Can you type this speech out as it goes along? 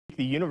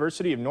the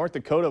University of North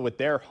Dakota with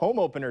their home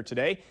opener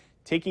today,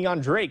 taking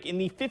on Drake in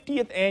the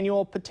 50th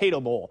annual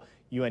Potato Bowl.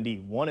 UND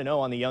 1-0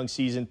 on the young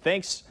season,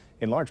 thanks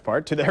in large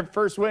part to their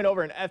first win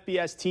over an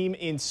FBS team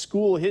in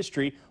school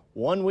history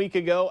 1 week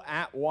ago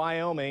at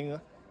Wyoming.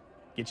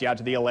 Get you out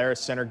to the Alaris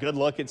Center. Good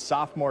look at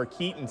sophomore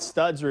Keaton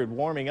Studsrud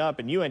warming up,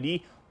 and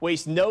UND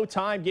wastes no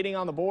time getting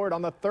on the board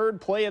on the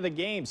third play of the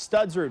game.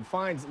 Studsrud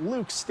finds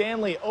Luke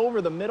Stanley over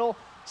the middle.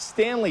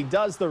 Stanley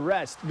does the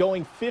rest,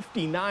 going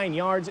 59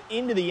 yards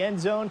into the end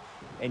zone,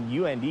 and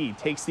UND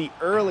takes the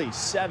early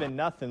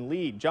 7-0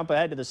 lead. Jump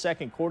ahead to the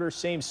second quarter,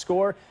 same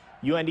score.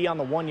 UND on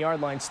the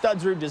 1-yard line.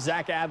 Studsrud to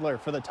Zach Adler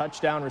for the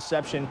touchdown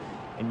reception,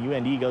 and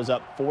UND goes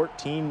up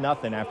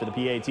 14-0 after the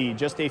PAT.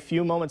 Just a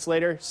few moments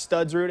later,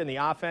 Studsrud and the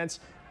offense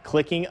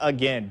clicking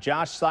again.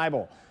 Josh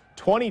Seibel,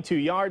 22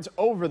 yards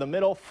over the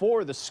middle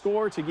for the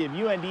score to give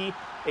UND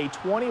a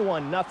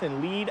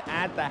 21-0 lead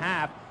at the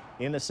half.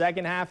 In the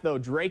second half, though,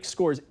 Drake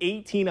scores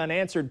 18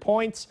 unanswered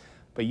points,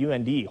 but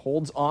UND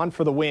holds on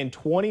for the win.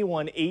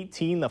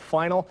 21-18 the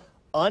final.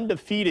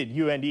 Undefeated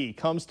UND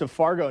comes to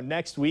Fargo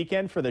next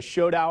weekend for the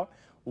showdown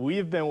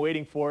we've been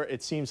waiting for,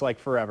 it seems like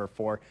forever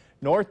for.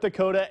 North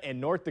Dakota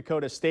and North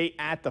Dakota State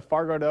at the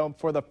Fargo Dome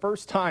for the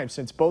first time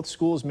since both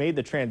schools made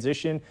the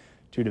transition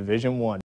to Division I.